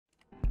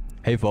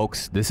Hey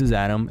folks, this is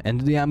Adam, and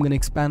today I'm going to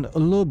expand a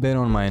little bit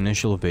on my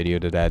initial video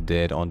that I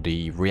did on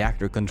the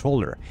Reactor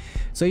Controller.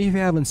 So if you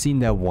haven't seen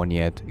that one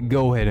yet,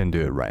 go ahead and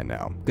do it right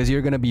now, because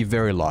you're going to be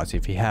very lost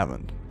if you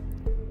haven't.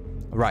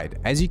 Right,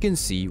 as you can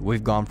see,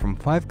 we've gone from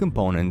 5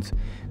 components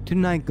to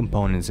 9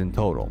 components in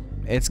total.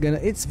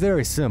 It's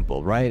very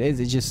simple, right?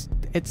 It's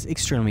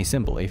extremely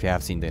simple if you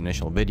have seen the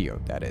initial video,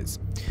 that is.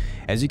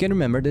 As you can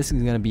remember, this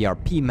is going to be our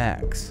P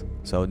max.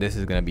 So this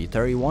is going to be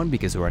 31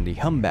 because we're in the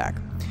humpback.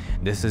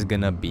 This is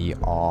gonna be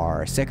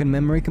our second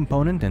memory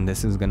component, and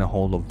this is gonna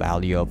hold a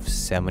value of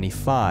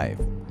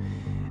 75.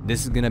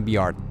 This is gonna be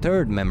our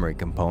third memory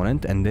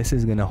component, and this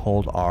is gonna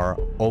hold our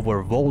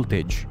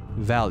overvoltage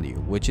value,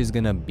 which is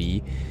gonna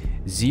be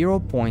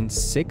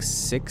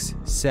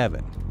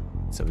 0.667.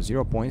 So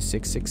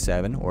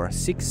 0.667 or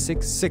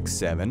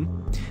 6667.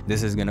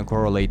 This is gonna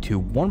correlate to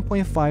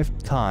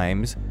 1.5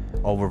 times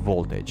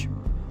overvoltage.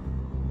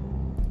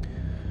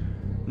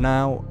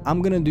 Now,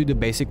 I'm gonna do the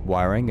basic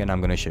wiring and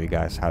I'm gonna show you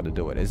guys how to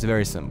do it. It's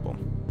very simple.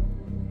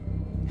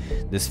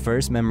 This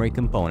first memory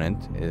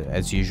component,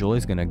 as usual,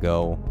 is gonna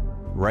go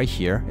right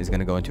here. It's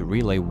gonna go into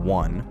relay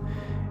 1,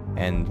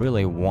 and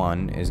relay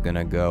 1 is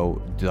gonna go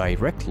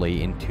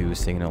directly into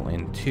signal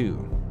in 2.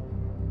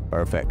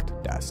 Perfect,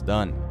 that's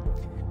done.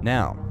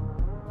 Now,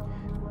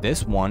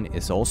 this one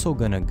is also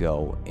gonna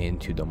go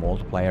into the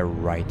multiplier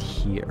right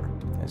here.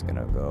 It's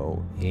gonna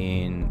go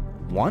in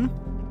 1.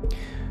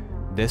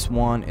 This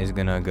one is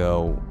gonna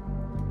go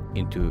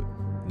into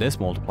this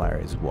multiplier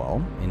as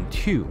well in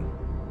 2.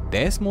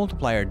 This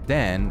multiplier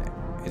then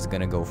is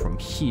gonna go from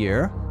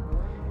here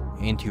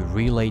into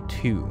relay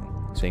 2.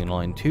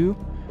 Signal in 2,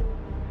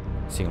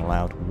 signal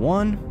out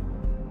 1,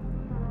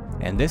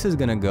 and this is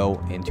gonna go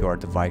into our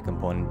divide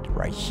component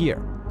right here,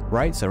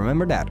 right? So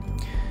remember that.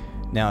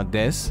 Now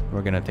this,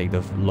 we're gonna take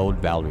the load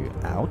value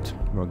out.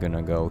 We're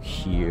gonna go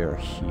here,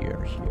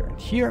 here, here,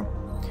 and here.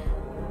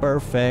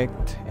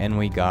 Perfect, and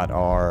we got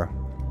our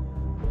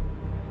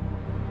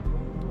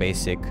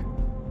basic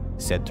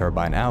set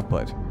turbine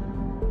output.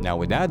 Now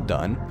with that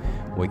done,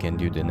 we can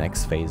do the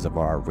next phase of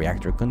our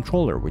reactor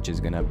controller, which is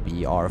gonna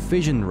be our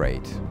fission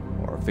rate,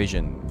 or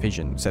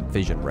set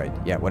fission rate,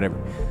 yeah, whatever.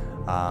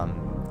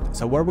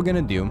 So what we're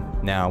gonna do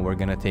now, we're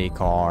gonna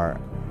take our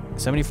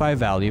 75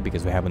 value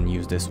because we haven't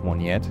used this one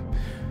yet.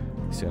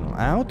 Signal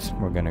out,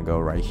 we're gonna go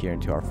right here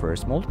into our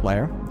first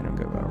multiplier, and I'm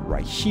gonna go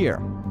right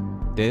here.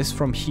 This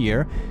from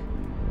here,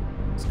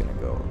 it's gonna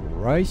go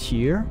right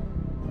here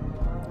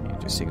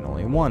into signal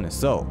in 1.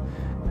 So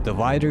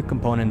divider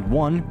component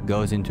 1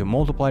 goes into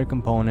multiplier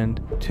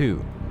component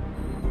 2,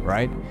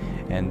 right?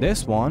 And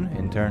this one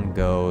in turn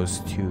goes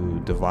to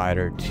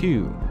divider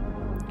 2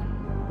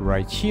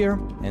 right here,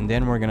 and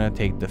then we're gonna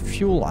take the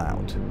fuel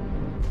out.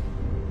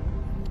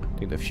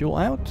 Take the fuel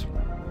out.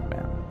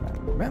 Bam,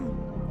 bam, bam.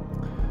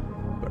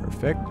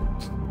 Perfect.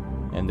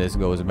 And this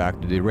goes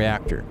back to the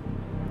reactor.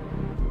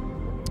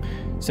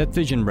 Set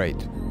fission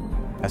rate.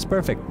 That's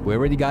perfect. We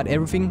already got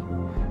everything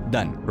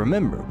done.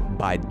 Remember,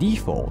 by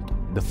default,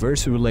 the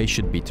first relay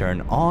should be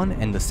turned on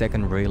and the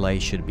second relay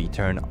should be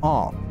turned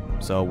off.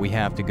 So we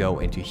have to go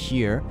into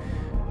here,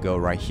 go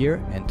right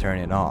here, and turn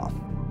it off.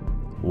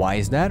 Why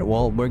is that?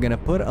 Well, we're gonna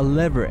put a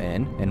lever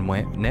in, and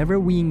whenever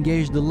we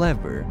engage the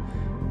lever,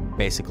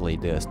 basically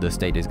the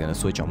state is gonna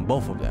switch on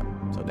both of them.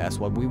 So that's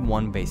what we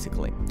want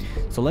basically.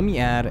 So let me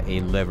add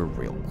a lever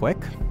real quick.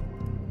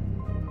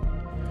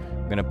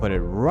 I'm gonna put it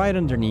right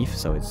underneath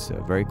so it's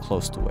very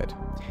close to it.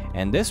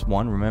 And this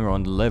one, remember,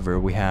 on the lever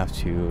we have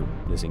to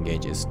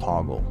disengage its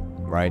toggle,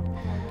 right?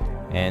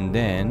 And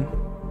then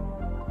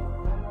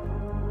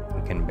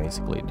we can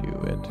basically do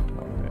it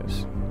like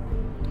this.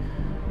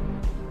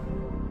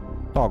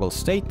 Toggle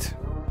state.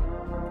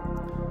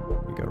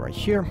 We go right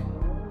here.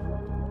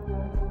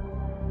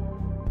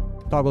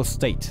 Toggle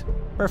state.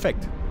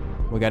 Perfect.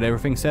 We got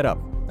everything set up.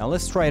 Now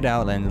let's try it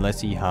out and let's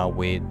see how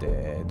we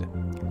did.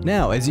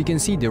 Now, as you can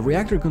see, the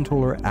reactor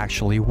controller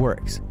actually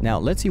works. Now,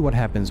 let's see what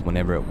happens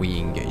whenever we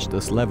engage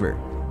this lever.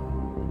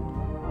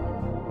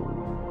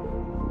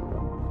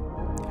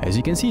 As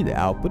you can see, the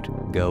output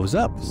goes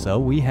up, so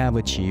we have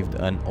achieved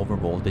an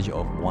overvoltage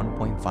of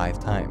 1.5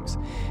 times.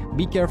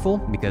 Be careful,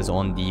 because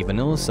on the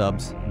vanilla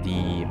subs,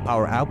 the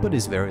power output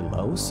is very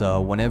low, so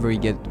whenever you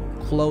get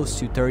close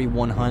to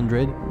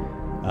 3100,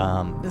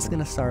 that's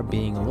gonna start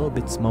being a little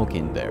bit smoky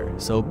in there,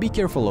 so be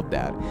careful of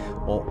that.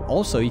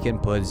 Also, you can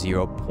put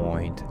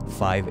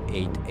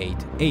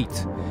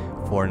 0.5888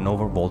 for an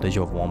overvoltage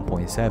of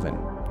 1.7.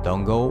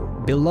 Don't go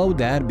below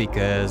that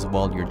because,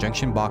 well, your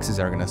junction boxes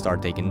are gonna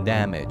start taking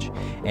damage.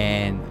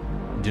 And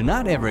do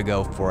not ever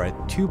go for a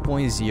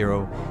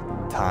 2.0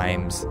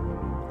 times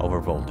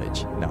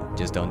overvoltage. No,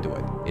 just don't do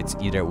it. It's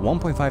either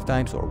 1.5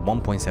 times or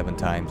 1.7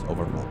 times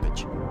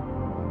overvoltage.